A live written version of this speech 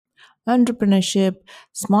entrepreneurship,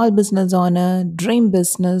 small business owner, dream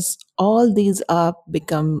business, all these are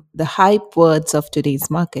become the hype words of today's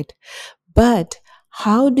market. But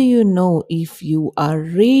how do you know if you are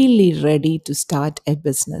really ready to start a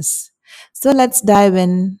business? So let's dive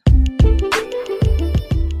in.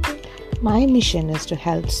 My mission is to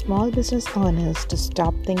help small business owners to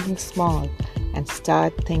stop thinking small and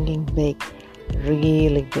start thinking big,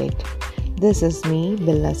 really big. This is me,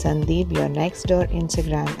 Billa Sandeep, your next door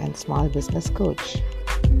Instagram and small business coach.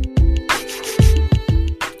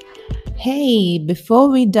 Hey, before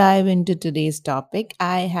we dive into today's topic,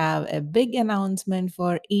 I have a big announcement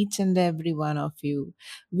for each and every one of you.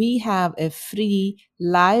 We have a free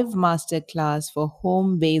live masterclass for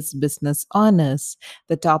home based business owners.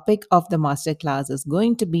 The topic of the masterclass is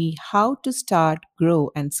going to be how to start,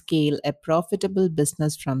 grow, and scale a profitable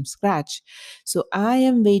business from scratch. So, I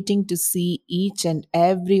am waiting to see each and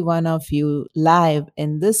every one of you live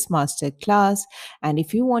in this masterclass. And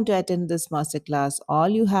if you want to attend this masterclass, all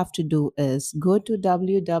you have to do is go to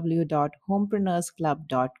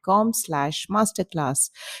www.homepreneursclub.com/masterclass.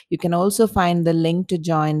 You can also find the link to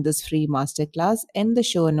join this free masterclass in the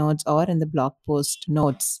show notes or in the blog post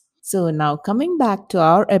notes. So now coming back to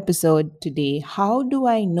our episode today, how do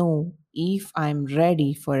I know if I'm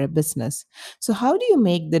ready for a business? So how do you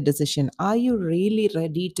make the decision? Are you really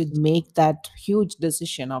ready to make that huge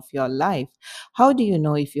decision of your life? How do you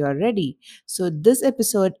know if you are ready? So, this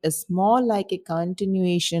episode is more like a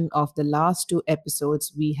continuation of the last two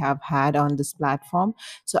episodes we have had on this platform.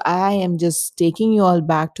 So, I am just taking you all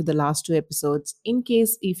back to the last two episodes in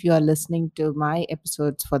case if you are listening to my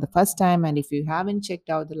episodes for the first time and if you haven't checked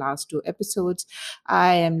out the last two episodes,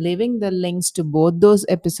 I am leaving the links to both those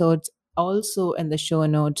episodes also in the show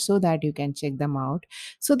notes so that you can check them out.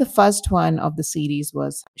 So, the first one of the series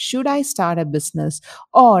was, should I start a business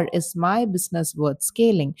or is my business worth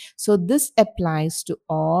scaling? So this applies to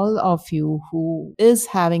all of you who is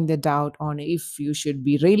having the doubt on if you should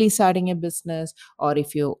be really starting a business or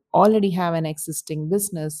if you already have an existing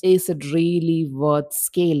business, is it really worth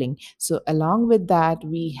scaling? So along with that,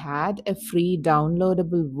 we had a free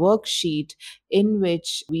downloadable worksheet in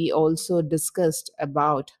which we also discussed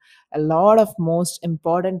about a lot of most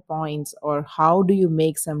important points or how do you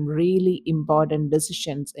make some really important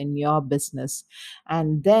decisions in your business.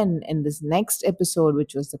 And then in this next episode,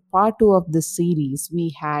 which was the part two of this series,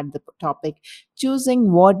 we had the topic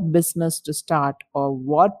choosing what business to start or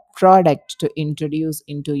what product to introduce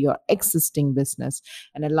into your existing business.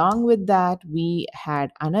 And along with that, we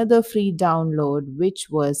had another free download, which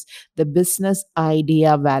was the business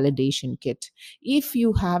idea validation kit. If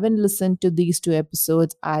you haven't listened to these two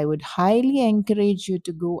episodes, I would highly encourage you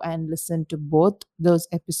to go and listen to both those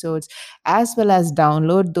episodes as well as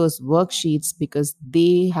download those worksheets because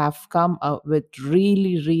they have come up with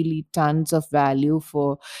really, really tons of value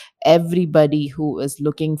for everybody who is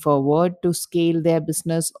looking forward to scale their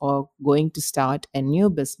business or going to start a new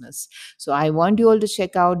business. So, I want you all to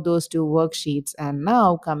check out those two worksheets. And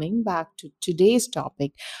now, coming back to today's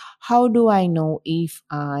topic, how do I know if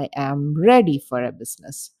I am ready for a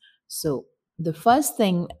business? So, the first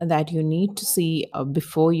thing that you need to see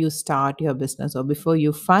before you start your business or before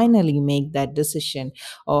you finally make that decision,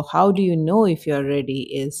 or how do you know if you're ready,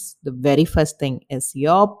 is the very first thing is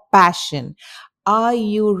your passion. Are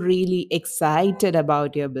you really excited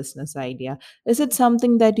about your business idea? Is it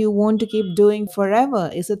something that you want to keep doing forever?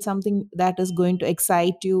 Is it something that is going to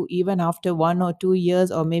excite you even after 1 or 2 years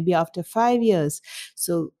or maybe after 5 years?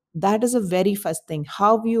 So that is a very first thing,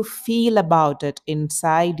 how you feel about it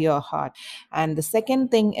inside your heart. And the second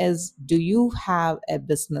thing is, do you have a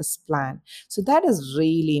business plan? So that is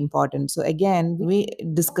really important. So again, we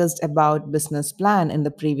discussed about business plan in the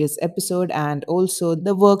previous episode, and also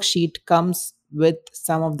the worksheet comes with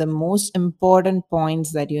some of the most important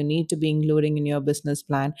points that you need to be including in your business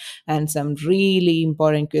plan and some really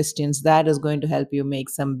important questions that is going to help you make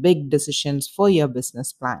some big decisions for your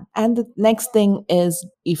business plan. And the next thing is,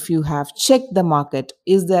 if you have checked the market,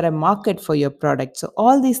 is there a market for your product? So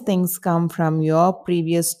all these things come from your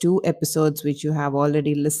previous two episodes which you have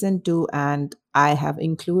already listened to, and I have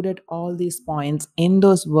included all these points in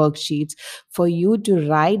those worksheets for you to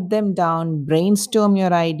write them down, brainstorm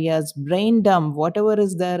your ideas, brain dump whatever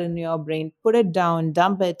is there in your brain, put it down,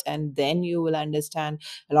 dump it, and then you will understand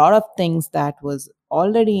a lot of things that was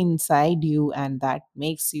already inside you and that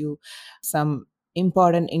makes you some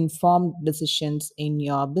important informed decisions in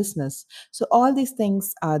your business. So all these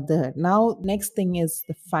things are there. Now next thing is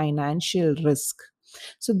the financial risk.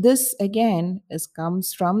 So this again is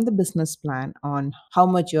comes from the business plan on how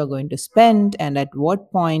much you are going to spend and at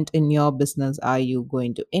what point in your business are you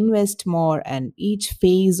going to invest more, and each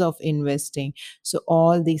phase of investing. So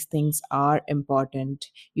all these things are important.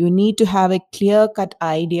 You need to have a clear cut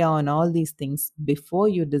idea on all these things before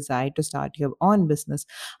you decide to start your own business.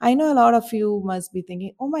 I know a lot of you must be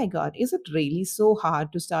thinking, oh my God, is it really so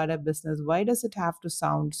hard to start a business? Why does it have to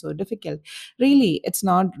sound so difficult? Really, it's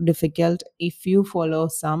not difficult. If you follow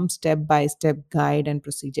some step by step guide and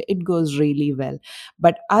procedure, it goes really well.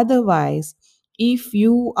 But otherwise, if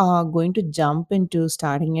you are going to jump into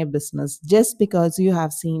starting a business just because you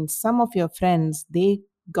have seen some of your friends, they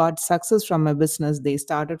got success from a business, they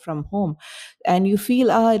started from home, and you feel,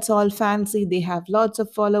 ah, it's all fancy, they have lots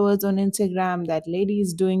of followers on Instagram, that lady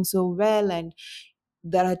is doing so well, and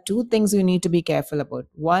there are two things you need to be careful about.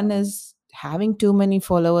 One is having too many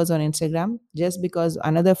followers on Instagram. Just because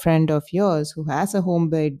another friend of yours who has a home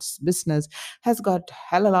based business has got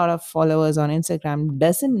hell a lot of followers on Instagram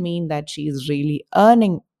doesn't mean that she is really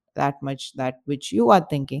earning that much that which you are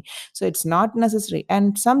thinking. So it's not necessary,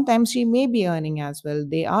 and sometimes she may be earning as well,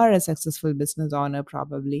 they are a successful business owner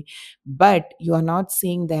probably, but you are not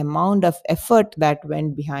seeing the amount of effort that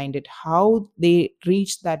went behind it, how they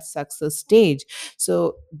reached that success stage.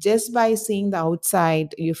 So just by seeing the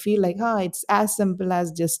outside, you feel like, it's as simple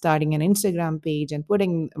as just starting an Instagram page and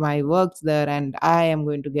putting my works there and I am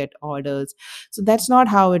going to get orders. So that's not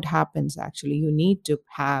how it happens actually. You need to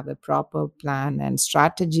have a proper plan and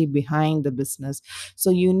strategy behind the business. So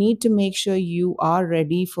you need to make sure you are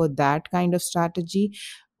ready for that kind of strategy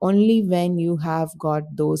only when you have got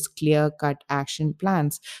those clear cut action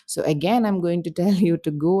plans. So, again, I'm going to tell you to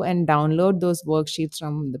go and download those worksheets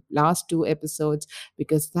from the last two episodes,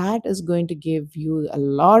 because that is going to give you a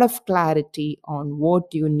lot of clarity on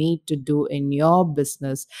what you need to do in your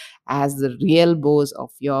business as the real boss of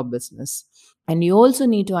your business. And you also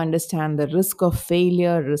need to understand the risk of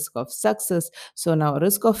failure, risk of success. So now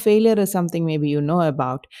risk of failure is something maybe you know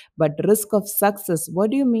about, but risk of success,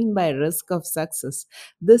 what do you mean by risk of success?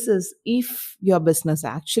 This is if your business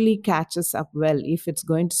actually catches up well, if it's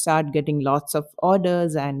going to start getting lots of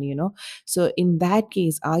orders, and so in that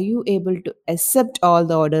case, are you able to accept all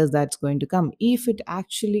the orders that's going to come? If it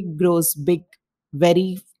actually grows big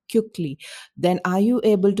very quickly, then are you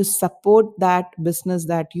able to support that business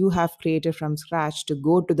that you have created from scratch to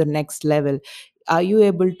go to the next level? Are you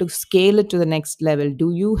able to scale it to the next level?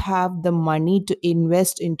 Do you have the money to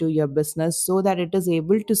invest into your business so that it is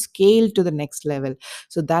able to scale to the next level?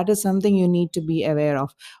 So that is something you need to be aware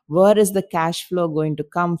of. Where is the cash flow going to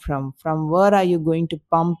come from? From where are you going to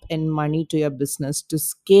pump in money to your business to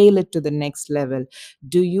scale it to the next level?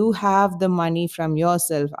 Do you have the money from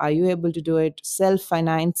yourself? Are you able to do it, self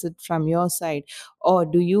finance it from your side? Or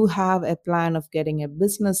do you have a plan of getting a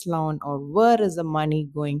business loan, or where is the money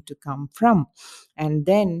going to come from? And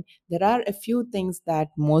then there are a few things that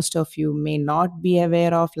most of you may not be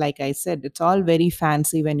aware of. Like I said, it's all very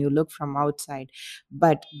fancy when you look from outside,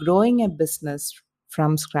 but growing a business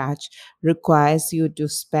from scratch requires you to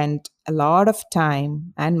spend a lot of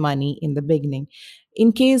time and money in the beginning.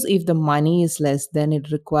 In case if the money is less, then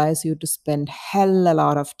it requires you to spend hell a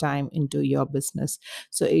lot of time into your business.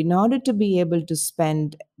 So in order to be able to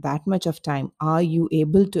spend that much of time, are you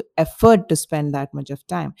able to afford to spend that much of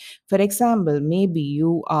time? For example, maybe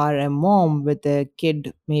you are a mom with a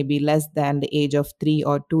kid maybe less than the age of 3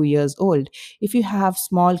 or 2 years old. If you have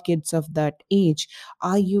small kids of that age,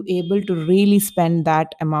 are you able to really spend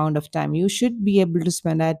that amount of time? You should be able to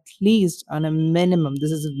spend at least on a minimum.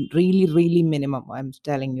 This is really, really minimum. I'm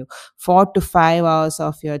telling you, 4 to 5 hours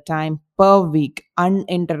of your time per week,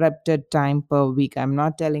 uninterrupted time per week. I'm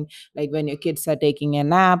not telling like when your kids are taking a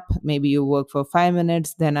nap, maybe you work for 5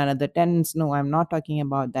 minutes, then another 10 minutes. No, I'm not talking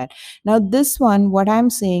about that. Now, this one, what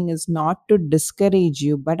I'm saying is not to discourage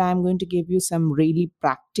you, but I'm going to give you some really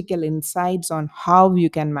practical insights on how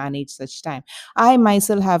you can manage such time. I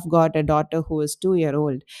myself have got a daughter who is 2 year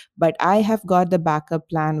old, but I have got the backup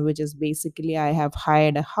plan, which is basically I have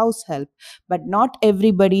hired a house help, but not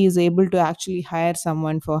everybody is able to actually hire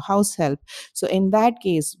someone for house help. So, in that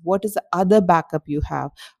case, what is the other backup you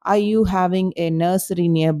have? Are you having a nursery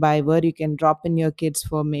nearby where you can drop in your kids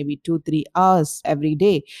for maybe 2 3 hours every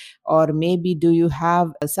day? Or maybe do you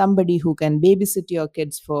have somebody who can babysit your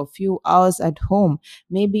kids for a few hours at home?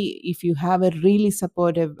 Maybe if you have a really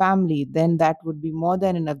supportive family, then that would be more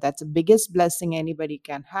than enough. That's the biggest blessing anybody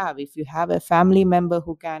can have. If you have a family member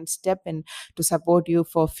who can step in to support you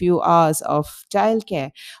for a few hours of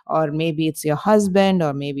childcare, or maybe it's your husband,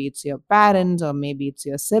 or maybe it's your parents, or maybe it's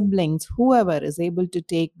your siblings, whoever is able to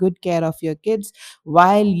take good care of your kids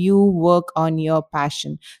while you work on your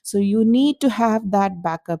passion. So you need to have that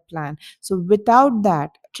backup plan. So without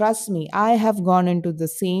that, trust me, I have gone into the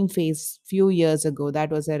same phase few years ago.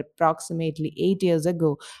 That was approximately 8 years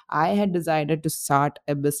ago. I had decided to start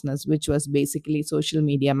a business which was basically social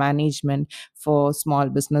media management for small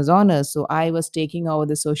business owners. So I was taking over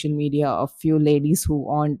the social media of few ladies who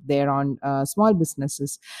owned their own small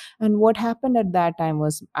businesses. And what happened at that time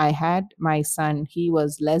was I had my son. He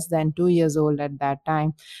was less than 2 years old at that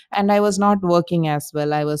time, and I was not working as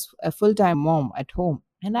well. I was a full time mom at home.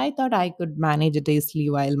 And I thought I could manage it easily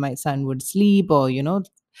while my son would sleep, or,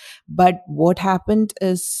 but what happened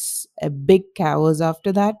is a big chaos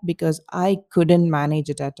after that, because I couldn't manage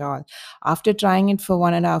it at all. After trying it for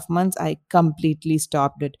 1.5 months, I completely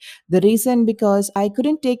stopped it. The reason, because I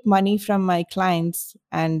couldn't take money from my clients,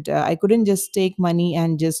 and I couldn't just take money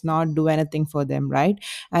and just not do anything for them, right?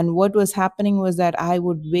 And what was happening was that I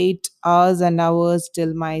would wait hours and hours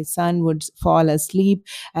till my son would fall asleep,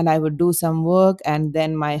 and I would do some work, and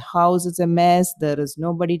then my house is a mess. There is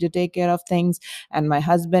nobody to take care of things, and my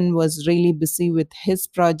husband was really busy with his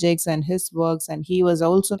projects and his works, and he was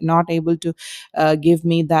also not able to give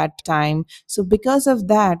me that time. So because of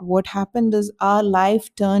that, what happened is our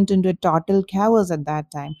life turned into a total chaos at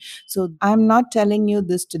that time. So I'm not telling you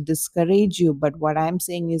this to discourage you, but what I'm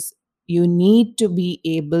saying is you need to be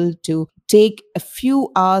able to take a few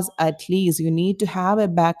hours. At least you need to have a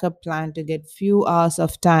backup plan to get few hours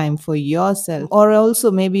of time for yourself. Or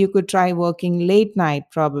also maybe you could try working late night,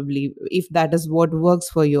 probably, if that is what works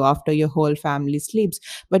for you after your whole family sleeps.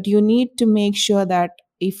 But you need to make sure that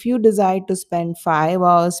if you decide to spend 5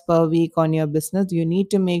 hours per week on your business, you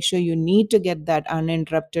need to make sure you need to get that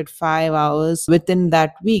uninterrupted 5 hours within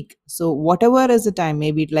that week. So whatever is the time,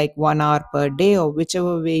 maybe like 1 hour per day, or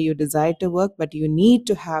whichever way you decide to work, but you need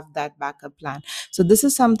to have that backup plan. So this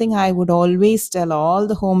is something I would always tell all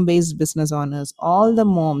the home based business owners, all the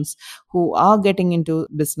moms who are getting into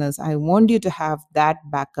business. I want you to have that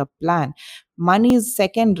backup plan. Money is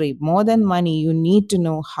secondary. More than money, you need to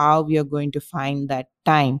know how you're going to find that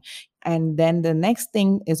time. And then the next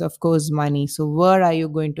thing is, of course, money. So where are you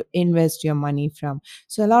going to invest your money from?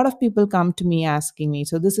 So a lot of people come to me asking me,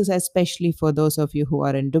 so this is especially for those of you who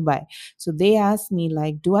are in Dubai. So they ask me,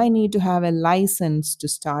 like, do I need to have a license to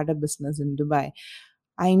start a business in Dubai?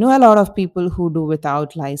 I know a lot of people who do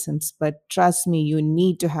without license, but trust me, you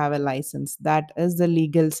need to have a license. That is the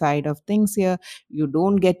legal side of things here. You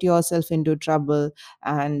don't get yourself into trouble,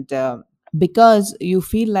 and because you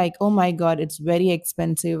feel like, oh my god, it's very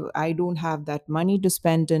expensive, I don't have that money to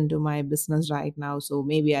spend into my business right now, so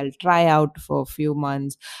maybe I'll try out for a few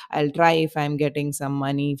months. I'll try if I'm getting some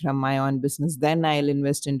money from my own business, then I'll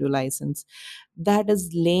invest into license. That is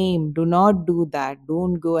lame. Do not do that.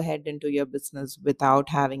 Don't go ahead into your business without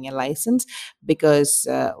having a license, because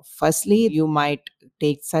firstly, you might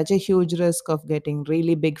take such a huge risk of getting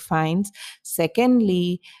really big fines.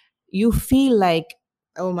 Secondly, you feel like,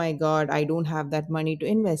 oh my god, I don't have that money to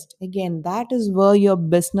invest. Again, that is where your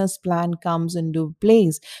business plan comes into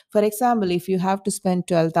place. For example, if you have to spend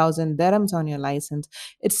 12,000 dirhams on your license,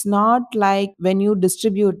 it's not like when you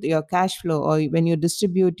distribute your cash flow, or when you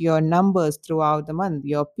distribute your numbers throughout the month,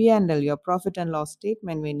 your P&L, your profit and loss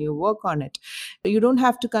statement, when you work on it, you don't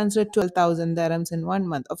have to consider 12,000 dirhams in 1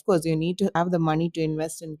 month. Of course, you need to have the money to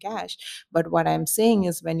invest in cash. But what I'm saying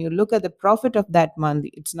is, when you look at the profit of that month,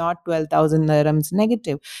 it's not 12,000 dirhams negative.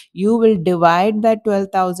 You will divide that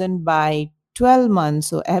 12,000 by 12 months.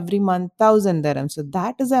 So every month, 1,000 dirhams. So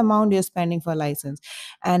that is the amount you're spending for license.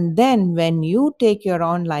 And then when you take your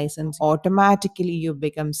own license, automatically you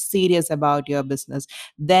become serious about your business.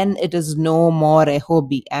 Then it is no more a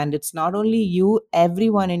hobby. And it's not only you,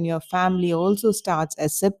 everyone in your family also starts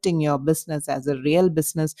accepting your business as a real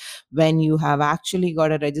business, when you have actually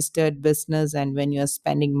got a registered business, and when you're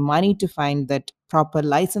spending money to find that proper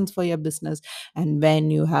license for your business, and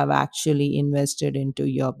when you have actually invested into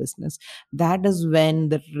your business. That is when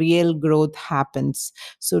the real growth happens.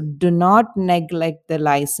 So do not neglect the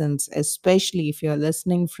license, especially if you're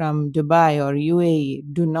listening from Dubai or UAE.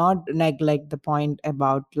 Do not neglect the point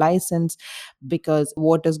about license, because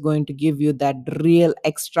what is going to give you that real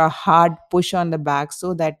extra hard push on the back,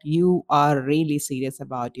 so that you are really serious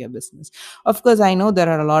about your business. Of course, I know there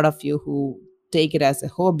are a lot of you who take it as a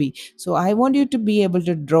hobby. So I want you to be able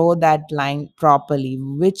to draw that line properly,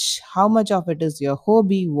 which, how much of it is your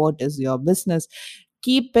hobby, what is your business.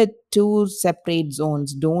 Keep it two separate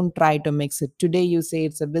zones. Don't try to mix it. Today you say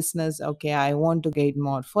it's a business. Okay, I want to get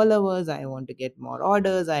more followers, I want to get more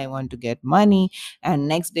orders, I want to get money. And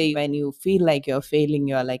next day when you feel like you're failing,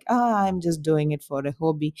 you're like, I'm just doing it for a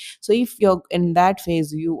hobby. So if you're in that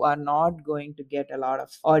phase, you are not going to get a lot of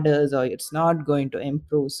orders, or it's not going to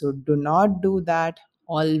improve. So do not do that.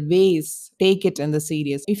 Always take it in the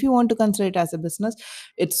serious. If you want to consider it as a business,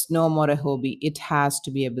 it's no more a hobby, it has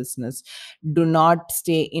to be a business. Do not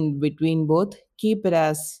stay in between both. Keep it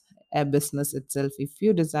as a business itself if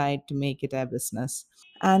you decide to make it a business.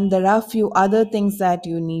 And there are few other things that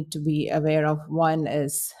you need to be aware of. One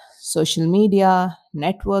is social media,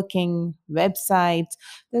 networking, websites.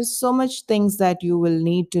 There's so much things that you will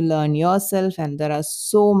need to learn yourself, and there are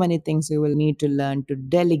so many things you will need to learn to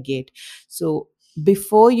delegate. So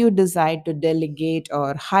before you decide to delegate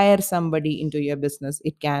or hire somebody into your business,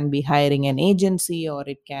 it can be hiring an agency, or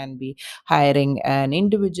it can be hiring an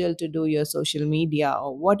individual to do your social media,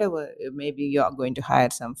 or whatever. Maybe you're going to hire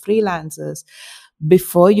some freelancers.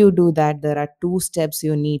 Before you do that, there are two steps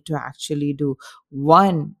you need to actually do.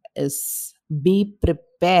 One is, be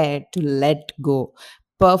prepared to let go.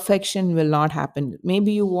 Perfection will not happen.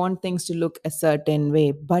 Maybe you want things to look a certain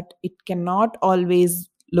way, but it cannot always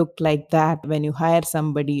look like that. When you hire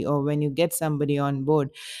somebody or when you get somebody on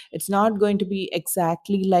board, it's not going to be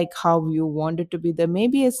exactly like how you want it to be. There may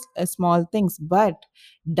be a small things, but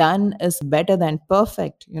done is better than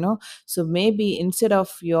perfect, so maybe instead of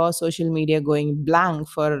your social media going blank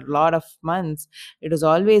for a lot of months, it is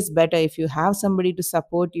always better if you have somebody to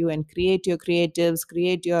support you and create your creatives,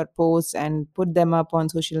 create your posts, and put them up on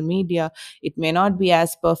social media. It may not be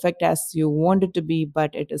as perfect as you want it to be,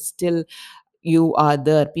 but it is still, you are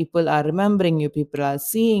there, people are remembering you, people are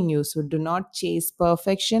seeing you. So do not chase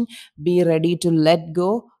perfection. Be ready to let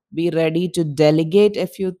go, be ready to delegate a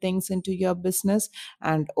few things into your business.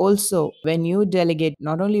 And also, when you delegate,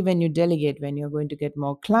 not only when you delegate, when you're going to get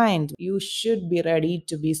more clients, you should be ready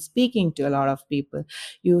to be speaking to a lot of people.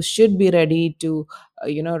 You should be ready to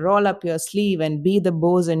roll up your sleeve and be the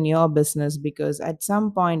boss in your business, because at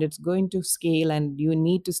some point it's going to scale and you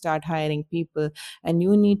need to start hiring people, and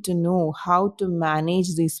you need to know how to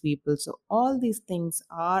manage these people. So all these things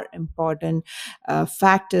are important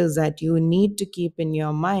factors that you need to keep in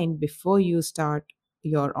your mind before you start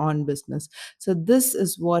your own business. So this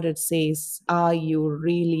is what it says: are you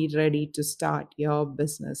really ready to start your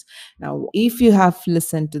business? Now, if you have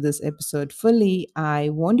listened to this episode fully, I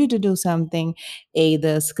want you to do something.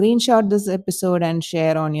 Either screenshot this episode and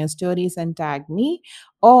share on your stories and tag me,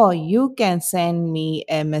 or you can send me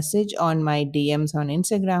a message on my DMs on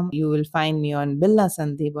Instagram. You will find me on Billa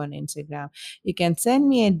Sandeep on Instagram. You can send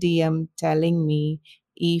me a DM telling me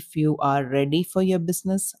if you are ready for your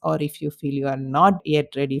business, or if you feel you are not yet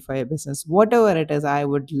ready for your business. Whatever it is, I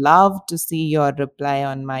would love to see your reply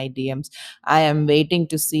on my DMs. I am waiting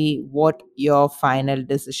to see what your final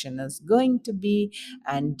decision is going to be.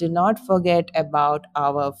 And do not forget about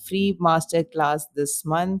our free masterclass this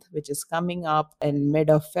month, which is coming up in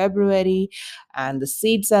mid of February. And the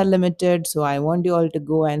seats are limited. So I want you all to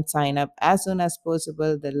go and sign up as soon as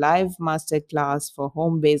possible. The live masterclass for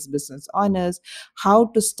home based business owners: how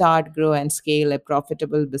to start, grow, and scale a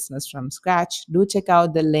profitable business from scratch. Do check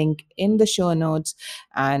out the link in the show notes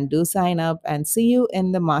and do sign up, and see you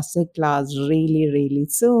in the masterclass really, really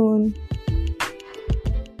soon.